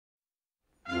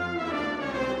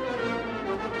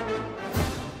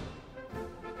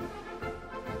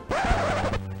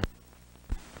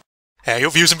Hey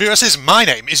viewers and viewers, my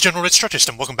name is General Red Strategist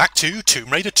and welcome back to Tomb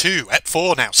Raider 2 Ep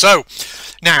 4 now. So,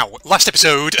 last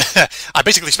episode, I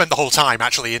basically spent the whole time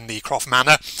actually in the Croft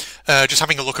Manor, just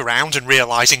having a look around and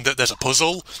realising that there's a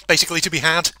puzzle basically to be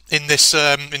had in this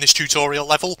tutorial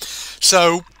level.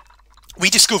 So, we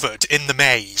discovered in the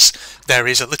maze there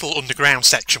is a little underground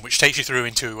section which takes you through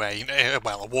into a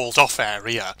walled off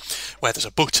area where there's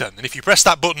a button, and if you press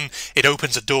that button it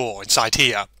opens a door inside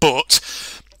here, but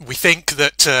we think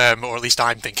that, or at least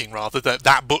I'm thinking rather,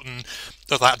 that button,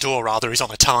 or that door rather, is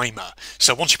on a timer.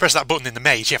 So once you press that button in the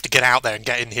maze, you have to get out there and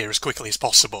get in here as quickly as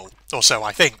possible. Or so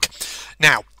I think.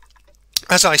 Now,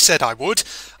 as I said I would,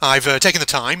 I've taken the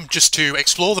time just to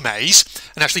explore the maze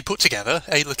and actually put together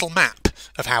a little map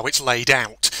of how it's laid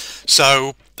out.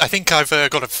 So I think I've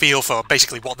got a feel for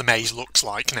basically what the maze looks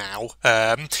like now.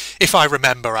 If I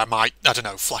remember, I might, I don't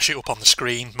know, flash it up on the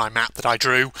screen, my map that I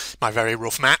drew, my very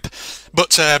rough map.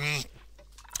 But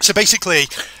so basically,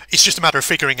 it's just a matter of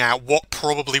figuring out what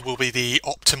probably will be the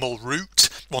optimal route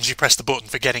once you press the button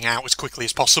for getting out as quickly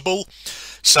as possible.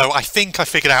 So I think I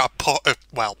figured out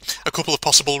a couple of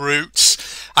possible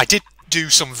routes. I did do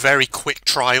some very quick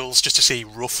trials just to see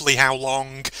roughly how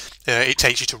long it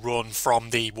takes you to run from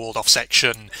the walled off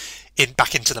section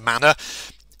back into the manor.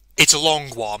 It's a long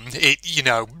one.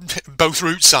 Both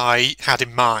routes I had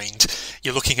in mind,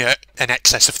 you're looking at an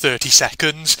excess of 30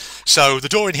 seconds, so the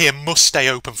door in here must stay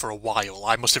open for a while.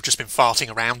 I must have just been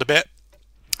farting around a bit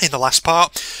in the last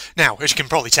part. Now, as you can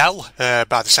probably tell by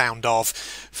the sound of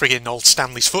friggin' old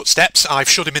Stanley's footsteps, I've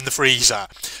shut him in the freezer.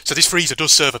 So this freezer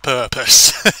does serve a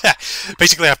purpose.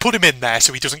 Basically, I've put him in there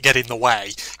so he doesn't get in the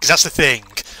way, because that's the thing.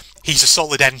 He's a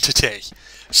solid entity.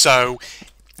 So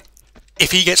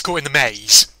if he gets caught in the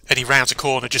maze and he rounds a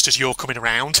corner just as you're coming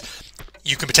around,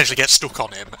 you can potentially get stuck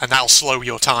on him, and that'll slow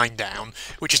your time down,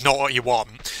 which is not what you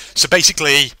want. So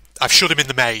basically, I've shut him in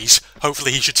the maze.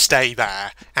 Hopefully he should stay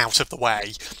there, out of the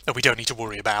way, and we don't need to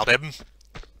worry about him.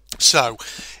 So,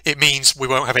 it means we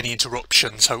won't have any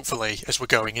interruptions, hopefully, as we're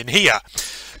going in here.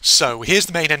 So, here's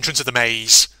the main entrance of the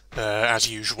maze,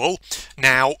 as usual.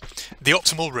 Now, the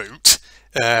optimal route,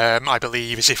 I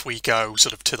believe, is if we go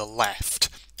sort of to the left.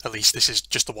 At least this is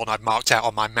just the one I've marked out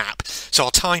on my map. So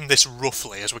I'll time this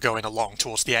roughly as we're going along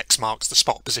towards the X marks the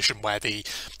spot position where the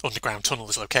underground tunnel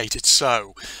is located.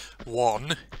 So,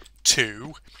 1,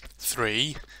 2,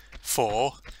 3,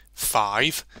 4,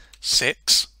 5,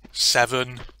 6,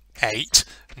 7, 8,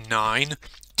 9,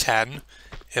 10,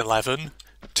 11,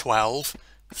 12,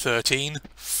 13,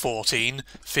 14,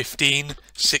 15,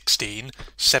 16,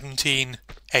 17,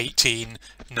 18,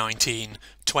 19,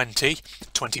 20,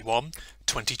 21,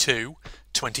 22,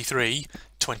 23,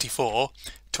 24,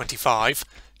 25,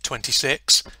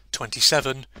 26,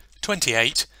 27,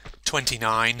 28,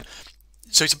 29.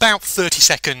 So it's about 30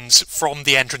 seconds from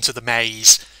the entrance of the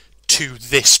maze to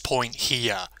this point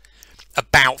here.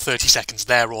 About 30 seconds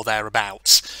there or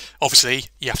thereabouts. Obviously,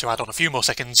 you have to add on a few more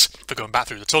seconds for going back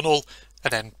through the tunnel,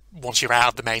 and then once you're out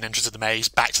of the main entrance of the maze,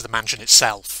 back to the mansion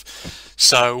itself.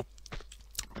 So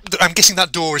I'm guessing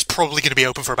that door is probably going to be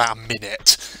open for about a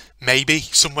minute. Maybe,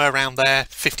 somewhere around there,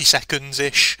 50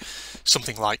 seconds-ish,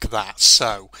 something like that.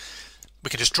 So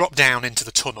we can just drop down into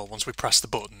the tunnel once we press the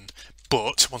button,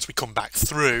 but once we come back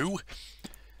through,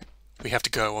 we have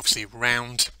to go obviously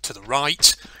round to the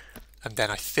right, and then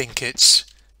I think it's,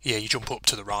 yeah, you jump up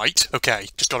to the right. Okay,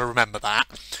 just got to remember that,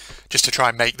 just to try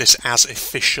and make this as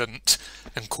efficient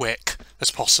and quick as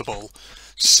possible.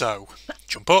 So,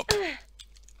 jump up.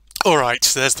 Alright,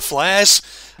 so there's the flares.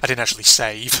 I didn't actually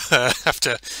save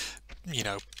after,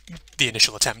 the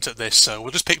initial attempt at this, so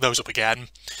we'll just pick those up again.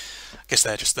 I guess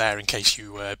they're just there in case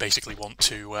you basically want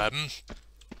to,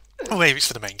 oh, maybe it's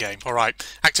for the main game. Alright,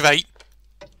 activate.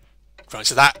 Right,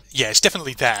 so that, yeah, it's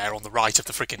definitely there on the right of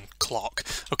the freaking clock.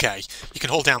 Okay, you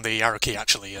can hold down the arrow key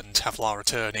actually and have Lara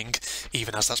turning,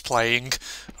 even as that's playing.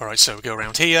 Alright, so we go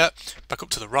around here, back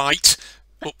up to the right,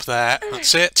 up there,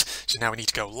 that's it. So now we need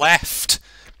to go left,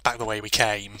 back the way we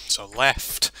came. So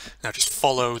left, now just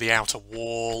follow the outer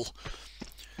wall.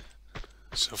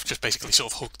 So just basically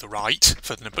sort of hook the right,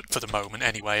 for the moment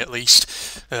anyway, at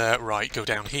least. Right, go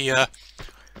down here,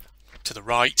 to the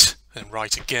right, and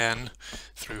right again,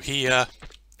 through here.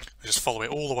 Just follow it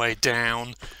all the way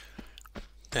down,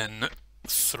 then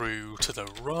through to the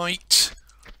right,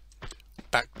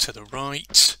 back to the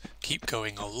right, keep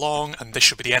going along, and this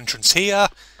should be the entrance here.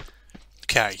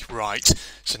 Okay, right,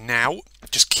 so now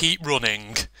just keep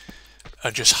running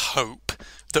and just hope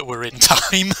that we're in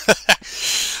time.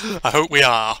 I hope we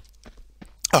are.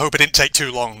 I hope it didn't take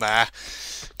too long there,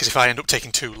 because if I end up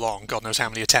taking too long, God knows how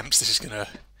many attempts this is going to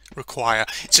require?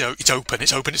 So it's open,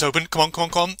 it's open, it's open. Come on, come on,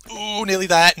 come on. Ooh, nearly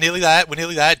there, nearly there. We're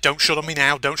nearly there. Don't shut on me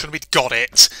now. Don't shut on me. Got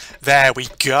it. There we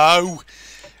go.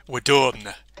 We're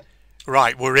done.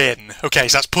 Right, we're in. Okay,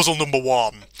 so that's puzzle number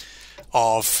 1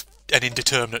 of an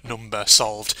indeterminate number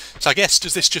solved. So I guess,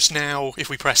 does this just now, if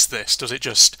we press this, does it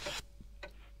just...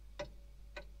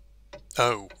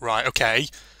 Oh, right, okay.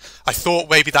 I thought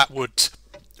maybe that would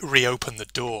reopen the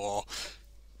door,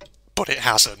 but it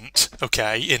hasn't.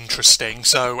 Okay, interesting.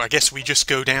 So I guess we just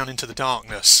go down into the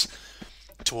darkness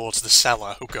towards the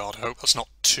cellar. Oh god, I hope that's not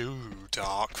too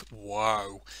dark.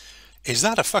 Whoa. Is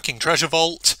that a fucking treasure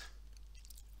vault?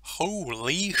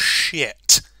 Holy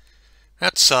shit.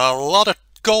 That's a lot of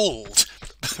gold.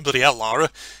 Bloody hell, Lara.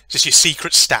 Is this your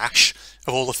secret stash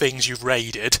of all the things you've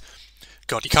raided?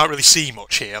 God, you can't really see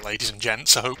much here, ladies and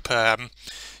gents. I hope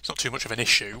it's not too much of an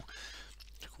issue.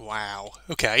 Wow.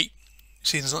 Okay.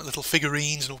 See, there's like little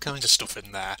figurines and all kinds of stuff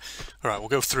in there. Alright, we'll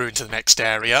go through into the next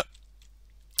area.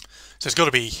 So there's got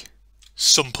to be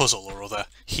some puzzle or other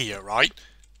here, right?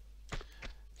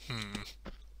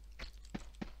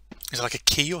 Is there like a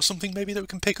key or something maybe that we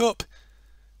can pick up?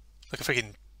 Like a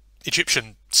freaking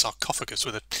Egyptian sarcophagus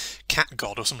with a cat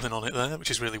god or something on it there,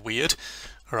 which is really weird.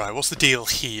 Alright, what's the deal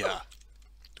here?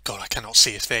 God, I cannot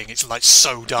see a thing. It's like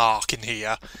so dark in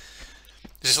here.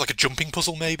 Is this like a jumping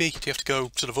puzzle maybe? Do you have to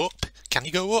go sort of up? Can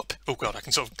you go up? Oh god, I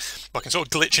can sort of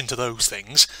glitch into those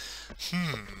things.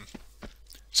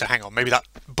 So hang on, maybe that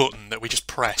button that we just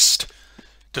pressed,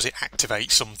 does it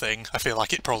activate something? I feel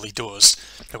like it probably does,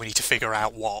 and we need to figure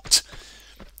out what.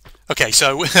 Okay,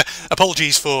 so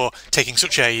apologies for taking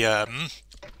such a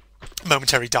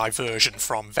momentary diversion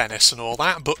from Venice and all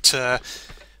that, but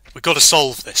we've got to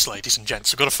solve this, ladies and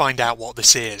gents. We've got to find out what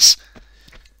this is.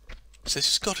 So this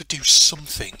has got to do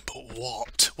something, but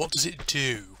what? What does it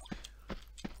do?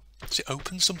 Does it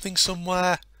open something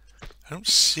somewhere? I don't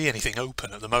see anything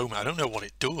open at the moment. I don't know what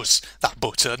it does, that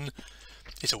button.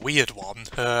 It's a weird one.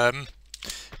 Because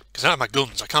I don't have my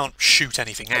guns, I can't shoot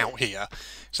anything out here.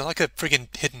 Is there like a friggin'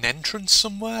 hidden entrance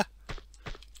somewhere?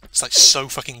 It's like so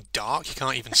fucking dark you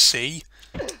can't even see.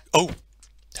 Oh!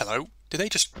 Hello? Did they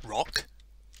just rock?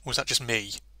 Or was that just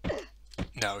me?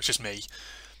 No, it's just me.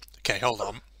 Okay, hold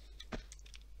on.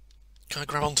 Can I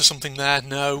grab onto something there?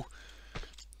 No.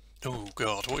 Oh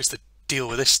god, what is the deal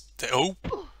with this? Oh!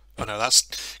 Oh no,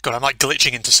 that's... God, I'm like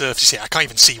glitching into surfaces here. I can't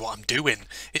even see what I'm doing.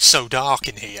 It's so dark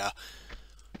in here.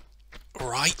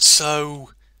 Right,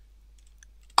 so...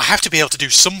 I have to be able to do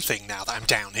something now that I'm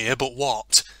down here, but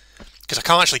what? Because I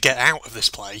can't actually get out of this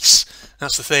place.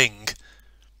 That's the thing.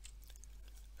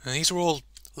 And these are all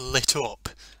lit up,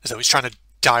 as though it's trying to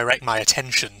direct my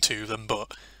attention to them,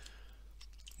 but...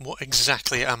 What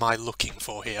exactly am I looking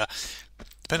for here?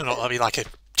 Depending on, that'll be like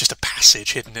just a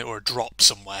passage hidden, or a drop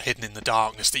somewhere hidden in the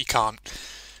darkness that you can't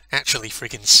actually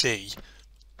friggin' see.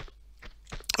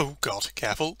 Oh god,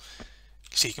 careful.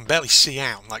 See, you can barely see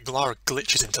out, like Lara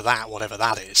glitches into that, whatever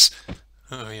that is.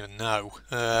 I don't even know.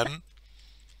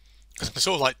 Because I can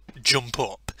sort of like jump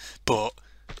up, but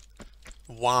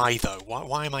why though?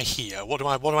 Why am I here? What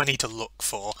do I need to look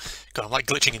for? God, I'm like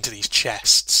glitching into these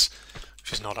chests,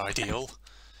 which is not ideal.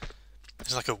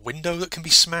 There's like a window that can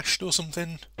be smashed or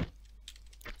something.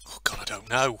 Oh god, I don't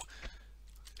know.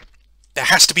 There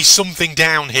has to be something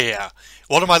down here.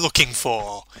 What am I looking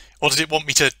for? What does it want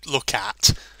me to look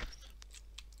at?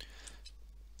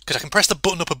 Because I can press the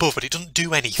button up above, but it doesn't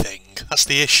do anything. That's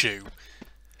the issue.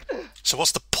 So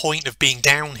what's the point of being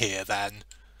down here then?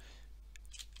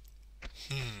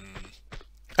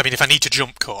 I mean, if I need to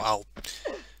jump cut, I'll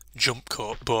jump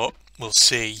cut, but we'll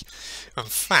see. In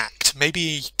fact,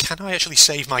 maybe... Can I actually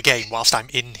save my game whilst I'm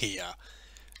in here?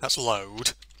 Let's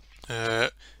load.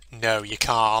 No, you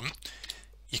can't.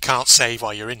 You can't save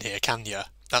while you're in here, can you?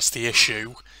 That's the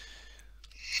issue.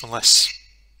 Unless...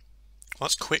 Well,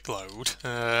 let's quick load.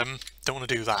 Don't want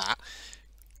to do that.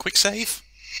 Quick save?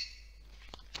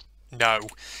 No.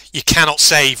 You cannot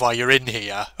save while you're in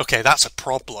here. Okay, that's a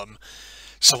problem.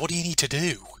 So what do you need to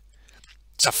do?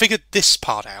 So I figured this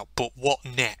part out, but what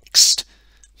next?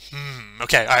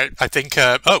 Okay, I think...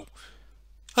 oh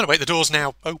no, wait, the door's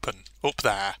now open. Up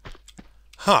there.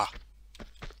 Huh.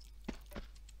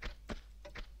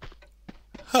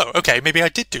 Oh, okay, maybe I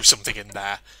did do something in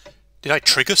there. Did I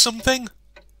trigger something?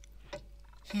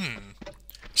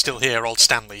 Still here, old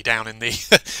Stanley, down in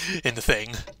the in the thing.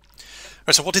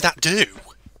 Right, so what did that do?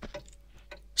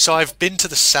 So I've been to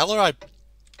the cellar, I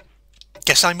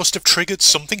guess I must have triggered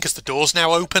something because the door's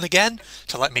now open again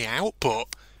to let me out, but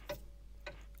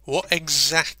what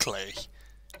exactly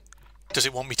does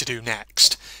it want me to do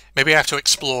next? Maybe I have to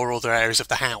explore other areas of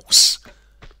the house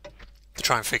to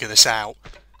try and figure this out.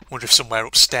 Wonder if somewhere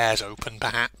upstairs open,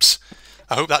 perhaps.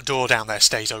 I hope that door down there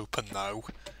stays open, though.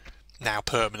 Now,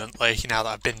 permanently, now that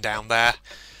I've been down there.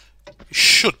 It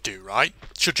should do, right?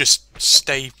 It should just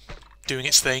stay doing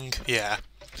its thing. Yeah.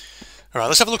 Alright,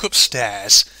 let's have a look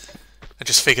upstairs and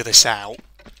just figure this out.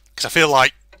 Because I feel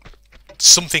like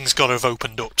something's got to have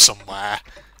opened up somewhere.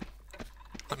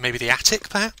 Like maybe the attic,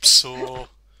 perhaps? Or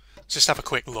let's just have a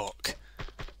quick look.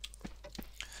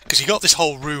 Because you've got this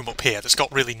whole room up here that's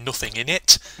got really nothing in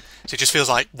it. So it just feels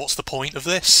like, what's the point of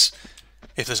this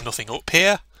if there's nothing up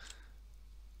here?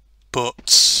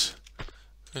 But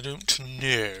I don't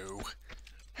know.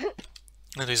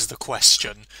 That is the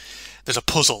question. There's a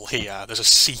puzzle here. There's a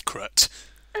secret.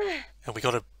 And we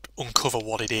got to uncover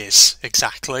what it is,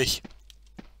 exactly.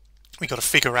 We got to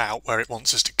figure out where it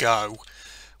wants us to go.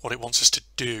 What it wants us to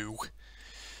do.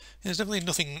 There's definitely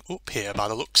nothing up here by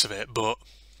the looks of it, but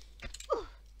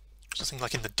nothing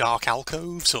like in the dark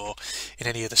alcoves or in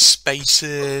any of the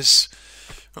spaces.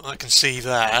 Not that I can see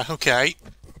there. Okay.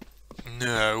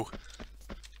 No.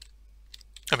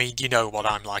 I mean, you know what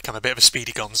I'm like. I'm a bit of a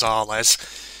Speedy Gonzales.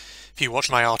 If you watch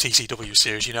my RTCW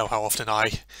series, you know how often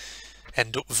I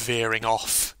end up veering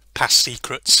off past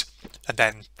secrets and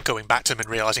then going back to them and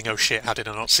realising, oh shit, how did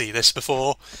I not see this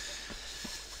before?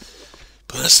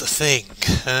 But that's the thing.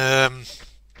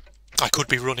 I could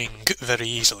be running very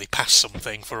easily past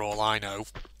something for all I know.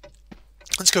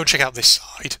 Let's go and check out this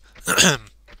side.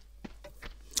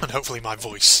 And hopefully my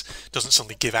voice doesn't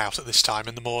suddenly give out at this time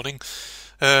in the morning.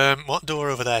 What door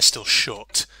over there is still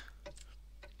shut?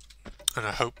 And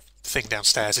I hope the thing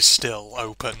downstairs is still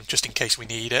open, just in case we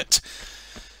need it.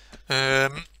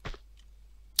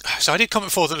 So I did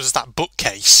comment before that there was that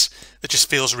bookcase that just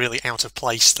feels really out of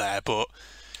place there, but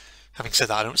having said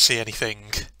that, I don't see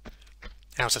anything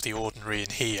out of the ordinary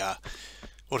in here.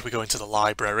 Or do we go into the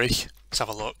library? Let's have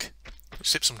a look.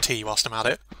 Sip some tea whilst I'm at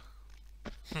it.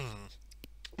 I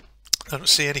don't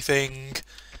see anything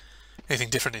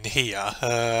different in here.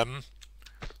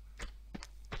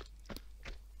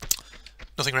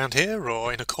 Nothing around here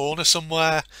or in a corner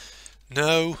somewhere?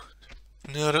 No.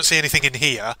 No, I don't see anything in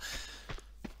here.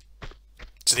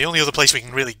 So the only other place we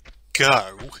can really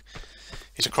go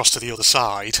is across to the other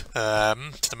side,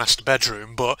 to the master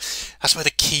bedroom, but that's where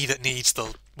the key that needs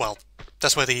the... well,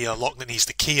 that's where the lock that needs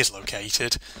the key is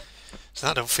located. So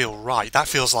that don't feel right. That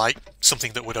feels like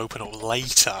something that would open up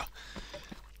later.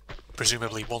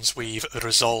 Presumably once we've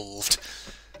resolved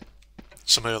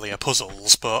some earlier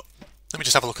puzzles, but let me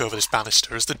just have a look over this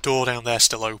banister. Is the door down there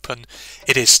still open?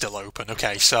 It is still open.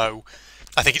 Okay, so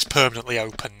I think it's permanently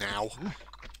open now.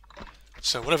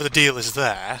 So whatever the deal is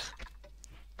there,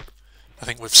 I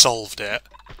think we've solved it,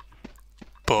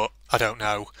 but I don't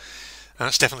know. And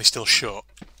that's definitely still shut.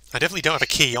 I definitely don't have a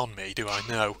key on me, do I?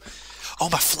 No. Oh,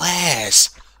 my flares!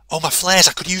 Oh, my flares!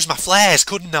 I could use my flares,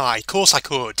 couldn't I? Of course I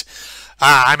could.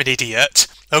 Ah, I'm an idiot.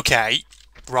 Okay.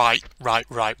 Right. I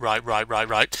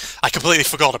completely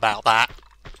forgot about that.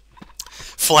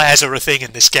 Flares are a thing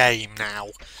in this game now.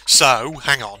 So,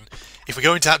 hang on. If we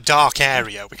go into that dark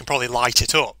area, we can probably light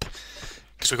it up.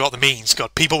 Because we've got the means.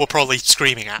 God, people were probably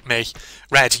screaming at me.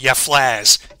 Red, you have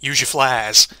flares. Use your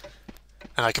flares.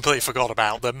 And I completely forgot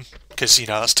about them. Because, you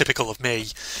know, that's typical of me.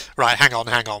 Right, hang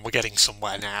on. We're getting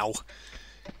somewhere now.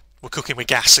 We're cooking with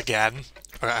gas again.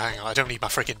 Right, hang on, I don't need my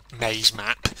freaking maze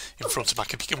map in front of my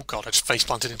computer. Oh god, I just face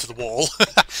planted into the wall.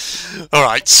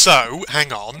 Alright, so,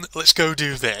 hang on. Let's go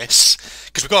do this.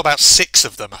 Because we've got about 6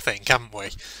 of them, I think, haven't we?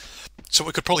 So what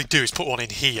we could probably do is put one in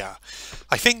here.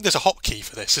 I think there's a hotkey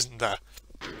for this, isn't there?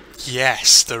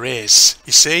 Yes, there is.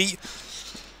 You see?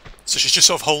 So she's just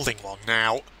sort of holding one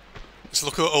now. Let's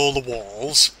look at all the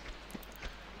walls.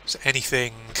 Is there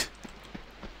anything...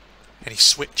 any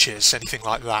switches, anything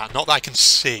like that? Not that I can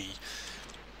see.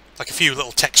 Like a few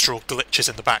little textural glitches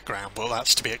in the background, but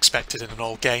that's to be expected in an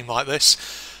old game like this.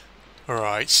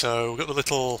 Alright, so we've got the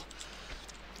little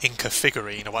Inca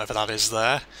figurine, or whatever that is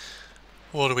there.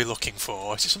 What are we looking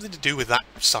for? Is it something to do with that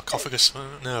sarcophagus?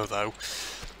 No, though.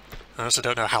 I also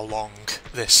don't know how long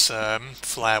this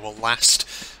flare will last.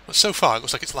 But so far, it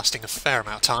looks like it's lasting a fair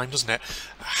amount of time, doesn't it?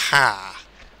 Aha!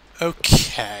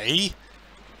 Okay.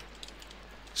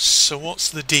 So what's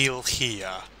the deal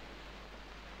here?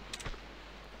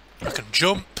 I can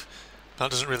jump.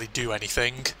 That doesn't really do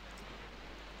anything.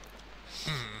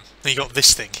 Then you got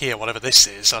this thing here, whatever this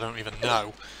is, I don't even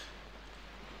know.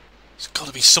 There's got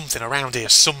to be something around here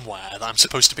somewhere that I'm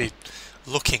supposed to be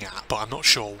looking at, but I'm not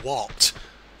sure what.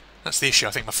 That's the issue,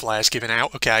 I think my flare's giving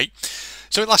out. Okay.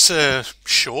 So it lasts a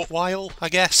short while, I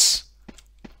guess.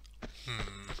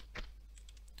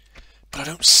 But I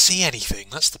don't see anything.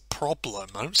 That's the problem.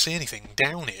 I don't see anything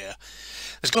down here.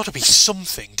 There's got to be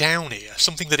something down here.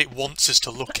 Something that it wants us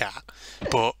to look at.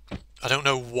 But I don't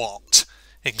know what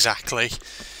exactly.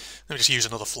 Let me just use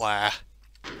another flare.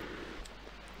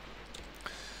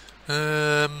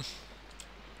 I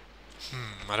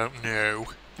don't know.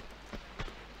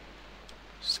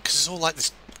 Because it's all like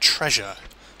this treasure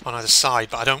on either side,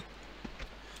 but I don't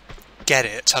get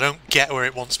it. I don't get where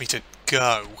it wants me to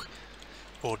go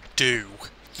or do.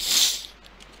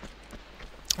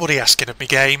 What are you asking of me,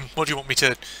 game? What do you want me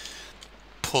to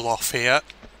pull off here?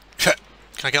 Can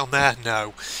I get on there?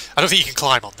 No. I don't think you can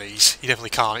climb on these. You definitely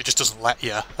can't. It just doesn't let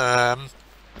you.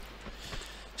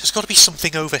 There's got to be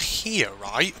something over here,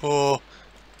 right? Or...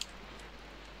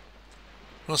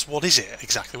 what is it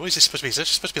exactly? What is this supposed to be? Is this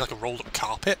supposed to be like a rolled-up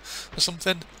carpet or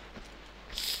something?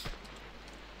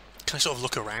 Can I sort of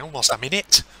look around whilst I'm in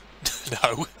it?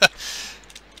 No.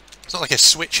 It's not like a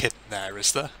switch hidden there,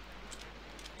 is there?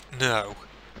 No.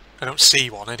 I don't see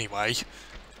one anyway.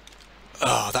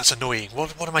 Oh, that's annoying.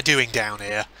 What am I doing down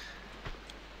here?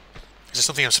 Is there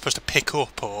something I'm supposed to pick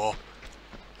up or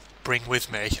bring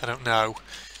with me? I don't know.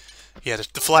 Yeah,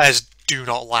 the flares do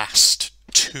not last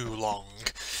too long.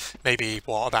 Maybe,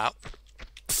 what, about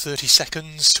 30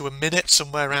 seconds to a minute,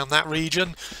 somewhere around that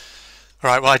region?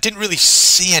 Right, well, I didn't really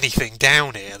see anything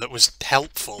down here that was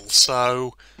helpful,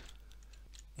 so...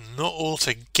 not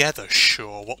altogether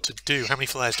sure what to do. How many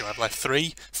flares do I have left?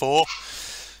 3? 4?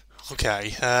 Okay,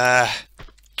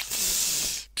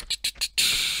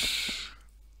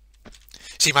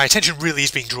 see, my attention really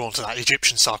is being drawn to that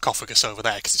Egyptian sarcophagus over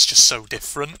there, because it's just so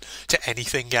different to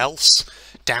anything else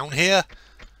down here.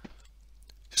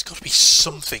 There's got to be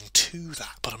something to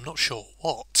that, but I'm not sure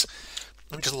what.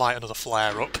 Let me just light another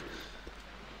flare up,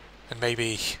 and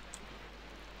maybe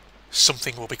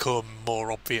something will become more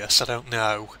obvious. I don't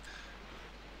know.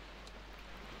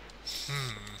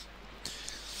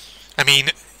 I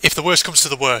mean, if the worst comes to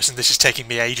the worst, and this is taking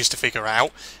me ages to figure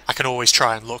out, I can always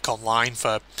try and look online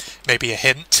for maybe a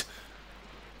hint.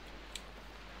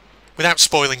 Without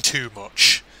spoiling too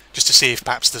much, just to see if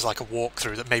perhaps there's like a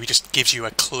walkthrough that maybe just gives you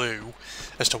a clue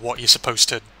as to what you're supposed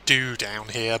to do down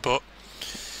here, but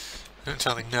I don't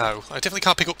entirely know. I definitely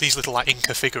can't pick up these little like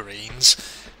Inca figurines.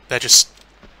 They're just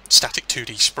static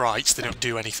 2D sprites, they don't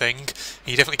do anything. And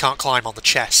you definitely can't climb on the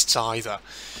chests either.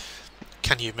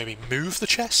 Can you maybe move the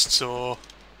chests, or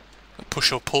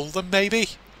push or pull them, maybe?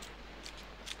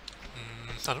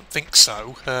 I don't think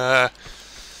so.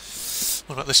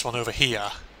 What about this one over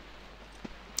here?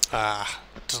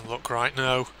 Doesn't look right,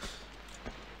 no.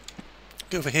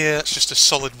 Go over here, it's just a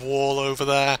solid wall over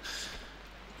there.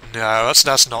 No,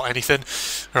 that's not anything.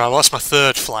 Right, well, that's my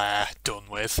third flare done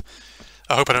with.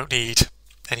 I hope I don't need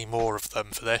any more of them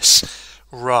for this.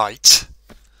 Right.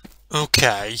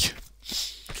 Okay.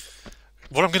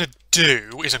 What I'm going to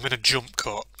do is I'm going to jump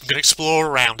cut. I'm going to explore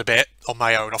around a bit on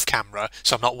my own off camera,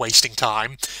 so I'm not wasting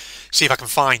time. See if I can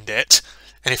find it.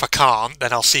 And if I can't,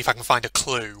 then I'll see if I can find a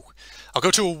clue. I'll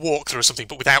go to a walkthrough or something,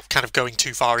 but without kind of going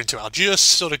too far into it. I'll just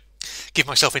sort of give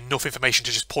myself enough information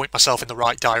to just point myself in the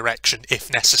right direction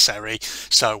if necessary.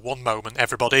 So, one moment,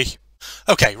 everybody.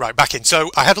 Okay, right, back in. So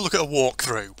I had a look at a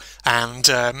walkthrough,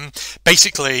 and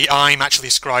basically I'm actually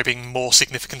ascribing more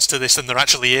significance to this than there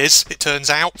actually is, it turns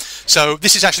out. So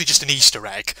this is actually just an Easter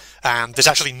egg, and there's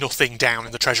actually nothing down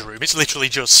in the treasure room. It's literally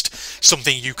just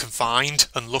something you can find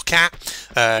and look at,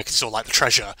 because it's all like the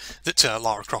treasure that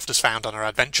Lara Croft has found on her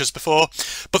adventures before.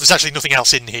 But there's actually nothing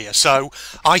else in here. So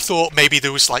I thought maybe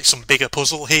there was like some bigger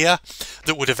puzzle here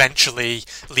that would eventually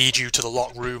lead you to the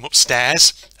locked room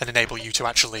upstairs and enable you to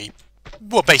actually,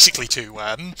 well, basically to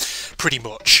pretty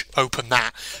much open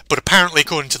that. But apparently,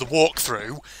 according to the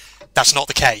walkthrough, that's not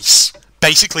the case.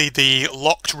 Basically, the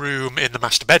locked room in the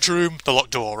master bedroom, the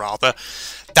locked door rather,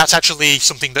 that's actually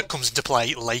something that comes into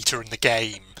play later in the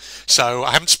game. So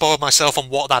I haven't spoiled myself on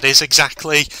what that is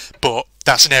exactly, but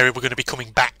that's an area we're going to be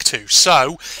coming back to.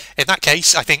 So, in that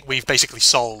case, I think we've basically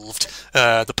solved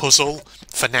the puzzle,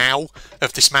 for now,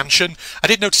 of this mansion. I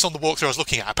did notice on the walkthrough I was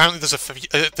looking at, apparently there's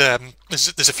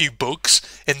a few bugs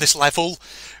in this level,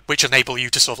 which enable you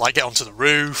to sort of like get onto the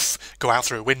roof, go out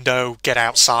through a window, get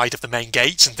outside of the main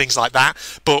gates and things like that,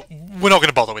 but we're not going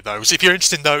to bother with those. If you're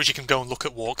interested in those, you can go and look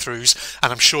at walkthroughs,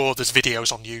 and I'm sure there's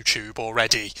videos on YouTube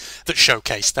already that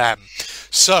showcase them.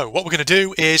 So, what we're going to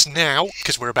do is now,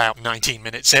 because we're about 19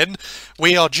 minutes in,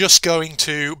 we are just going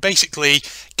to basically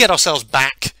get ourselves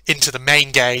back into the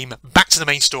main game, back to the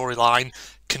main storyline,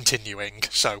 continuing.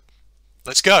 So,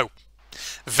 let's go.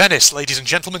 Venice, ladies and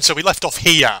gentlemen. So we left off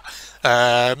here.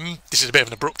 This is a bit of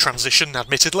an abrupt transition,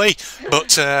 admittedly,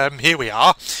 but here we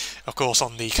are, of course,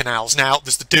 on the canals. Now,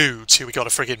 there's the dudes who we got to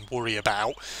friggin' worry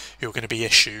about, who are going to be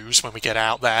issues when we get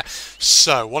out there.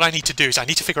 So what I need to do is I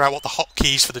need to figure out what the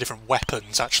hotkeys for the different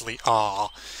weapons actually are.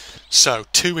 So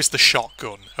 2 is the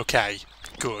shotgun. Okay,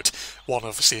 good. 1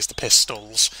 obviously is the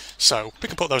pistols. So we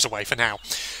can put those away for now.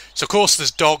 So of course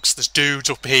there's dogs, there's dudes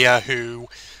up here who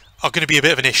are going to be a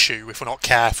bit of an issue if we're not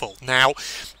careful. Now,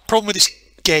 problem with this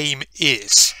game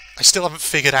is I still haven't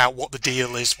figured out what the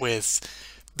deal is with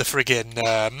the friggin'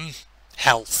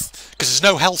 health, because there's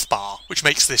no health bar, which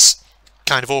makes this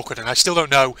kind of awkward, and I still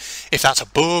don't know if that's a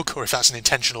bug or if that's an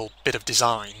intentional bit of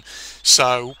design.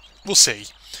 So we'll see.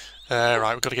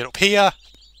 Right, we've got to get up here,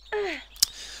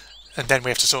 and then we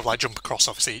have to sort of like jump across,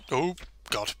 obviously. Oh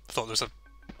god, I thought there was a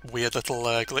weird little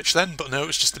glitch then, but no,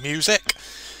 it's just the music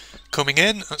coming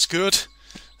in. That's good.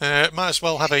 Might as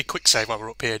well have a quick save while we're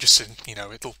up here, just so, you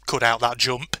know, it'll cut out that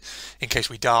jump in case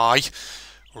we die.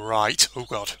 Right, oh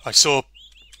god, I saw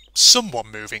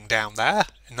someone moving down there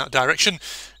in that direction.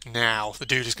 Now, the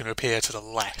dude is going to appear to the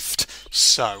left.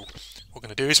 So, what we're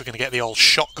going to do is we're going to get the old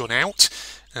shotgun out.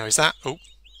 Now, is that... Oh,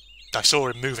 I saw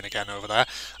him moving again over there.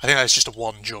 I think that's just a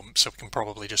 1 jump, so we can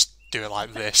probably just do it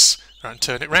like this. Right, and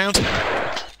turn it round.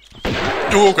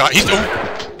 Oh god, he's...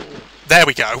 Oh, there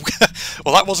we go.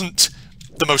 Well, that wasn't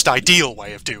the most ideal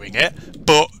way of doing it,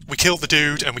 but we killed the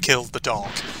dude and we killed the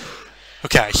dog.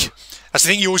 Okay, that's the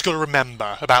thing you always got to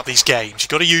remember about these games. You've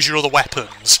got to use your other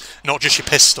weapons, not just your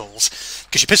pistols,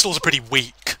 because your pistols are pretty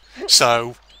weak.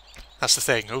 So that's the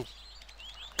thing. Oh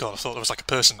god, I thought there was like a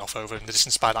person off over in the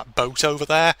distance by that boat over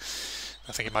there.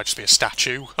 I think it might just be a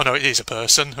statue. Oh no, it is a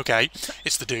person. Okay,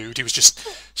 it's the dude. He was just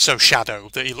so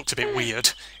shadowed that he looked a bit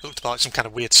weird. He looked like some kind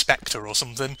of weird spectre or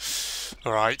something.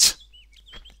 Alright.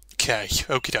 Okay,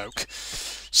 okie doke.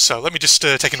 So let me just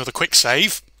take another quick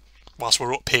save whilst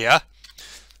we're up here.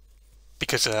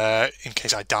 Because, in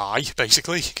case I die,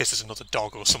 basically. In case there's another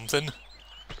dog or something.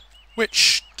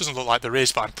 Which doesn't look like there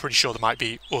is, but I'm pretty sure there might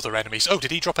be other enemies. Oh, did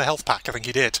he drop a health pack? I think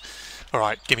he did.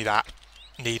 Alright, give me that.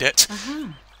 Need it.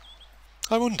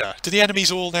 I wonder, do the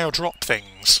enemies all now drop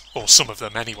things? Or some of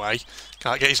them, anyway.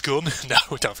 Can I get his gun? No,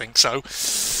 I don't think so.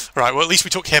 Right, well, at least we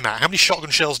took him out. How many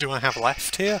shotgun shells do I have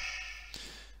left here?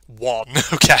 1.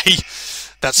 Okay.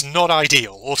 That's not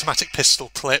ideal. Automatic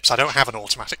pistol clips. I don't have an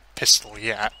automatic pistol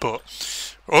yet, but...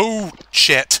 Oh,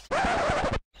 shit.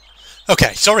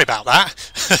 Okay, sorry about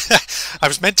that. I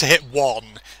was meant to hit 1.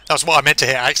 That was what I meant to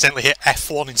hit. I accidentally hit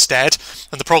F1 instead.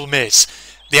 And the problem is,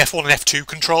 the F1 and F2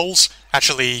 controls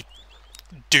actually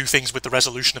do things with the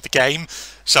resolution of the game,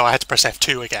 so I had to press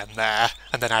F2 again there,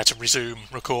 and then I had to resume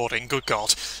recording. Good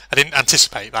God, I didn't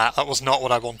anticipate that. That was not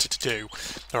what I wanted to do.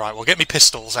 Alright, well, get me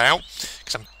pistols out,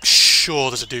 because I'm sure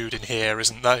there's a dude in here,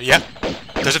 isn't there? Yep,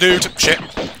 there's a dude. Shit,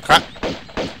 crap.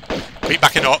 Keep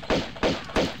backing up.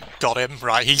 Got him.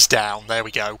 Right, he's down. There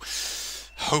we go.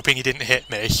 Hoping he didn't hit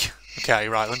me. Okay,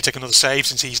 right, let me take another save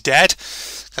since he's dead.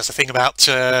 That's the thing about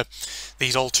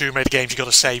these old Tomb Raider games, you've got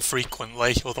to save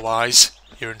frequently, otherwise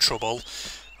you're in trouble.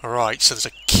 Alright, so there's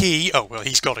a key. Oh, well,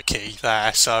 he's got a key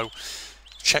there, so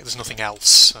check there's nothing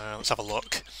else. Let's have a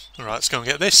look. Alright, let's go and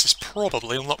get this. This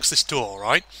probably unlocks this door,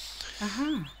 right?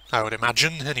 I would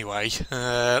imagine. Anyway,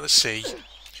 let's see.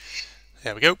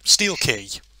 There we go. Steel key.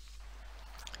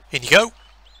 In you go.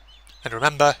 And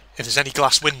remember, if there's any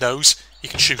glass windows, you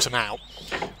can shoot them out.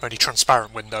 Or any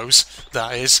transparent windows,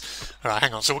 that is. Alright,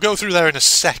 hang on. So we'll go through there in a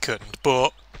second,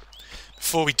 but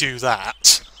before we do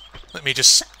that, let me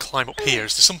just climb up here.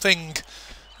 Is there something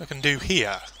I can do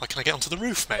here? Like, can I get onto the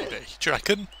roof, maybe? Do you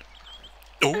reckon?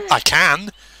 Oh, I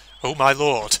can! Oh, my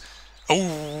lord.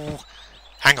 Oh,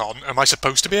 hang on. Am I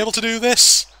supposed to be able to do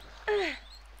this?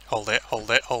 Hold it, hold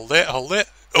it, hold it, hold it.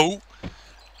 Oh!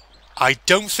 I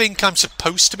don't think I'm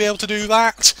supposed to be able to do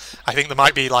that. I think there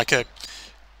might be like a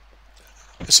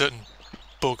certain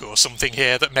bug or something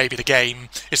here that maybe the game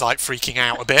is like freaking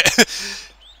out a bit.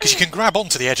 Because you can grab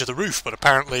onto the edge of the roof, but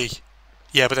apparently...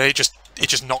 Yeah, but then it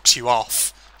just knocks you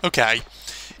off. Okay.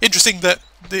 Interesting that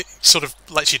it sort of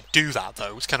lets you do that,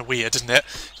 though. It's kind of weird, isn't it?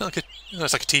 It's like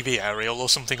it's like a TV aerial or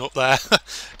something up there.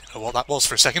 Don't know what that was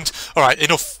for a second. Alright,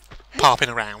 enough parping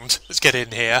around. Let's get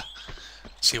in here.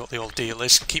 See what the old deal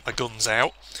is. Keep my guns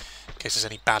out, in case there's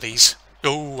any baddies.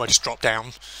 Oh, I just dropped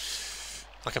down.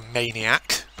 Like a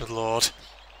maniac. Good lord.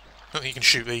 I don't think you can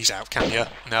shoot these out, can you?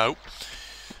 No.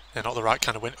 They're not the right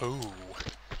kind of win. Oh,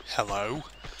 hello.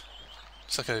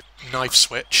 It's like a knife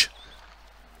switch.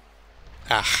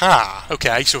 Aha!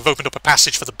 Okay, so we've opened up a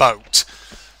passage for the boat.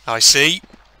 I see.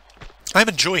 I'm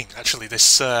enjoying, actually,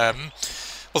 this,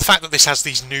 Well, the fact that this has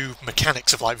these new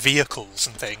mechanics of like vehicles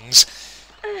and things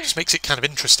just makes it kind of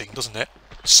interesting, doesn't it?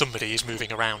 Somebody is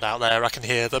moving around out there, I can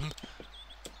hear them.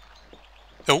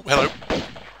 Oh, hello.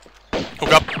 Oh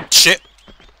god, shit!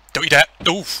 Don't you dare!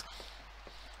 Oof!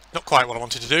 Not quite what I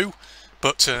wanted to do,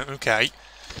 but okay.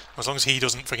 As long as he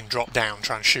doesn't freaking drop down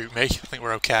try and shoot me, I think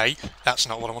we're okay. That's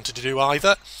not what I wanted to do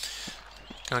either.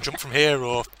 Can I jump from here,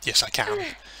 or... Yes, I can.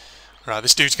 Right,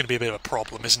 this dude's going to be a bit of a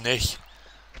problem, isn't he?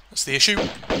 That's the issue.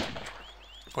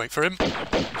 Wait for him.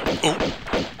 Oh!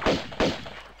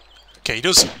 Okay, he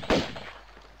does.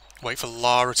 Wait for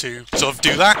Lara to sort of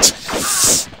do that.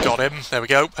 Got him. There we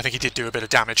go. I think he did do a bit of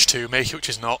damage to me, which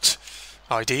is not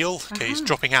ideal. Okay, he's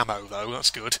dropping ammo, though.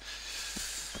 That's good.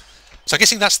 So I'm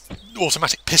guessing that's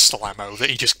automatic pistol ammo that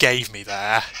he just gave me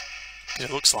there.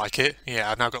 It looks like it. Yeah,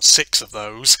 I've now got 6 of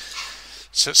those.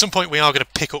 So at some point we are going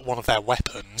to pick up one of their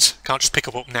weapons. Can't just pick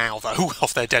them up now, though,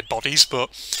 off their dead bodies, but...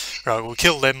 Right, we'll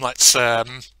kill them. Let's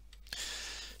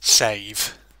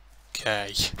save.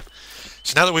 Okay.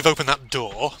 So now that we've opened that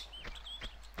door,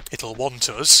 it'll want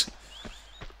us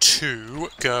to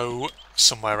go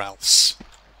somewhere else.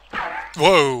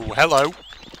 Whoa, hello.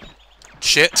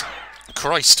 Shit.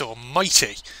 Christ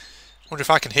almighty. Wonder if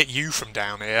I can hit you from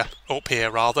down here. Up here,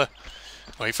 rather.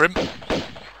 Wait for him.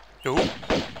 Ooh.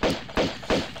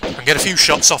 I can get a few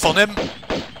shots off on him.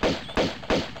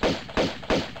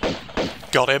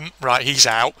 Got him. Right, he's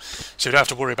out. So we don't have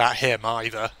to worry about him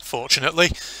either, fortunately.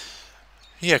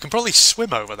 Yeah, can probably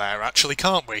swim over there, actually,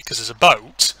 can't we? Because there's a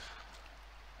boat.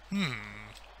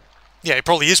 Yeah, it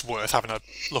probably is worth having a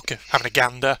look, having a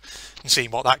gander, and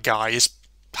seeing what that guy is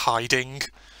hiding.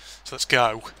 So let's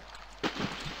go.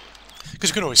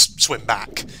 Because we can always swim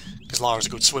back, because Lara's a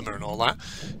good swimmer and all that.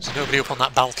 There's nobody up on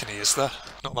that balcony, is there?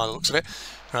 Not by the looks of it.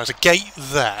 There's a gate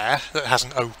there that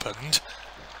hasn't opened.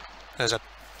 There's a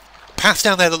path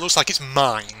down there that looks like it's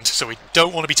mined, so we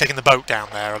don't want to be taking the boat down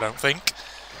there, I don't think.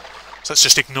 So let's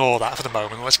just ignore that for the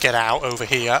moment. Let's get out over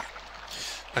here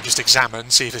and just examine,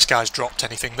 see if this guy's dropped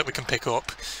anything that we can pick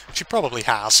up. Which he probably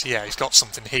has. Yeah, he's got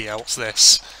something here. What's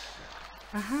this?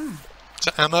 Is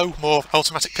that ammo? More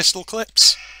automatic pistol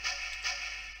clips?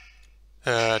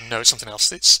 No, it's something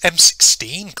else. It's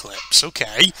M16 clips.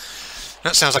 Okay.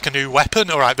 That sounds like a new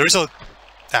weapon. Alright, there is a...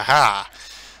 Aha!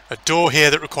 A door here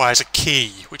that requires a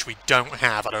key, which we don't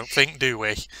have, I don't think, do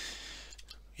we?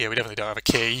 Yeah, we definitely don't have a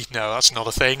key. No, that's not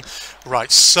a thing.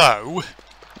 Right, so...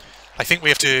 I think we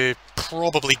have to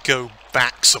probably go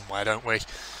back somewhere, don't we?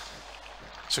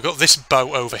 So we've got this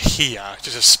boat over here,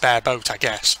 just a spare boat, I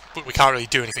guess. But we can't really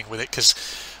do anything with it, because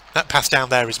that path down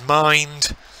there is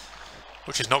mined,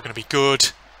 which is not going to be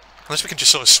good. Unless we can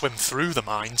just sort of swim through the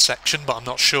mine section, but I'm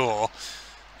not sure.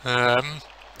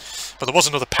 But there was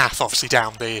another path, obviously,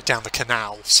 down the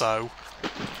canal, so...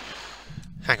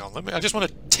 Hang on, I just want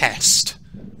to test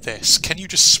this. Can you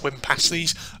just swim past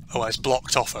these? Oh, it's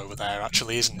blocked off over there,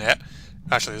 actually, isn't it?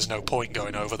 Actually, there's no point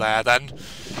going over there, then.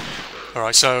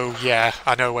 Alright, so, yeah,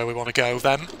 I know where we want to go,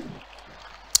 then.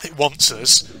 It wants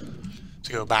us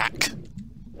to go back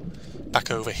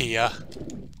over here,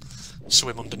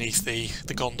 swim underneath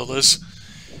the gondolas,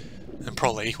 and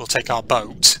probably we'll take our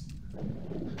boat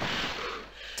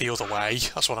the other way.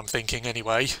 That's what I'm thinking,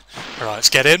 anyway. Alright, let's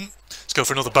get in. Let's go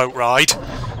for another boat ride.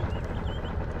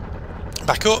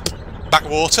 Back up. Back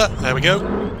water. There we go.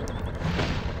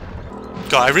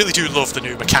 God, I really do love the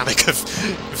new mechanic of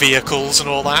vehicles and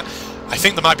all that. I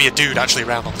think there might be a dude actually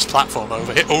around on this platform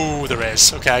over here. Oh, there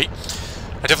is. Okay.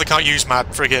 I definitely can't use my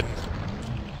friggin'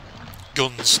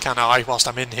 guns, can I, whilst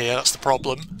I'm in here? That's the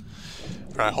problem.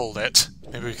 Right, hold it.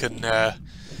 Maybe we can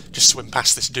just swim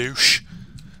past this douche.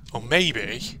 Or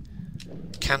maybe...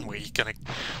 Can we? Gonna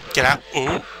get out?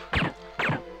 Oh.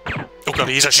 Oh god,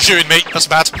 he's actually shooting me. That's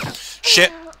bad.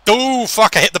 Shit. Oh,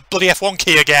 fuck, I hit the bloody F1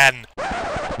 key again.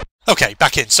 Okay,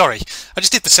 back in. Sorry. I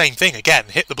just did the same thing again.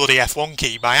 Hit the bloody F1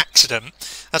 key by accident.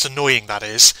 That's annoying, that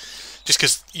is. Just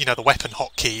because, you know, the weapon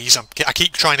hotkeys, I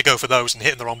keep trying to go for those and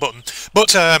hitting the wrong button.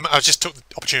 But I just took the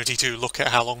opportunity to look at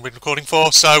how long we've been recording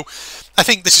for, so I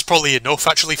think this is probably enough,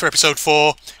 actually, for episode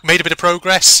 4. We made a bit of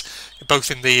progress,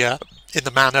 both in the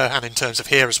manor and in terms of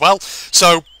here as well.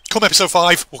 So, come episode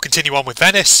 5, we'll continue on with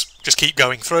Venice, just keep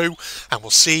going through, and we'll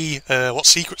see what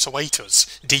secrets await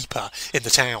us deeper in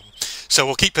the town. So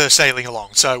we'll keep sailing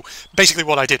along. So basically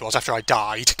what I did was, after I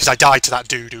died, because I died to that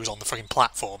dude who was on the frigging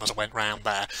platform as I went round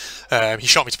there, he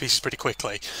shot me to pieces pretty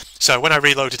quickly. So when I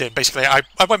reloaded him, basically I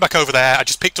went back over there, I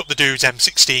just picked up the dude's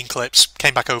M16 clips,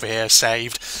 came back over here,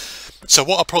 saved. So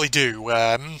what I'll probably do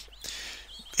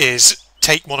is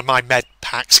take one of my med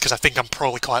packs, because I think I'm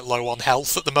probably quite low on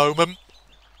health at the moment.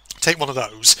 Take one of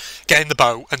those, get in the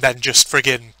boat, and then just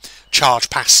friggin'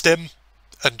 charge past him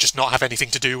and just not have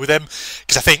anything to do with him,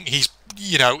 because I think he's,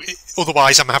 you know,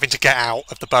 otherwise I'm having to get out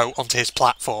of the boat onto his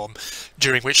platform,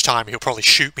 during which time he'll probably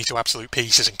shoot me to absolute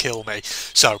pieces and kill me.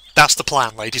 So that's the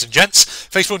plan, ladies and gents.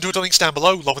 Facebook and Twitter links down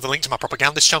below, along with the link to my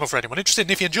propagandist channel for anyone interested,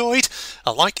 and if you enjoyed,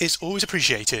 a like is always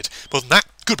appreciated. But other than that,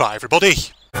 goodbye everybody.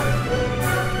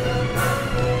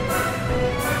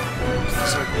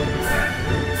 So,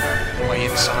 way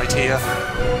inside here.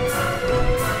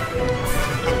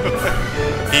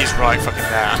 He's right fucking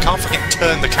there. I can't fucking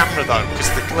turn the camera though, because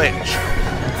of the glitch.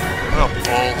 Oh,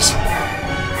 balls.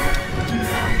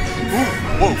 Ooh,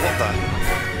 whoa, what the?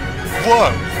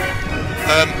 Whoa!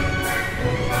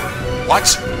 What?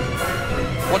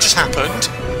 What just happened?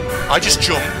 I just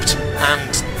jumped,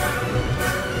 and...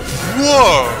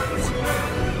 Whoa!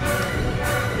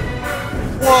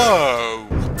 Whoa!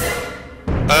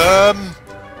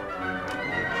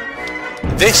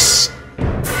 This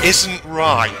isn't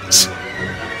right.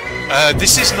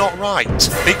 This is not right.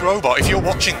 Big Robot, if you're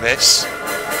watching this,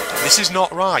 this is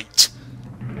not right.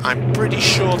 I'm pretty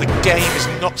sure the game is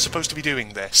not supposed to be doing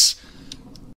this.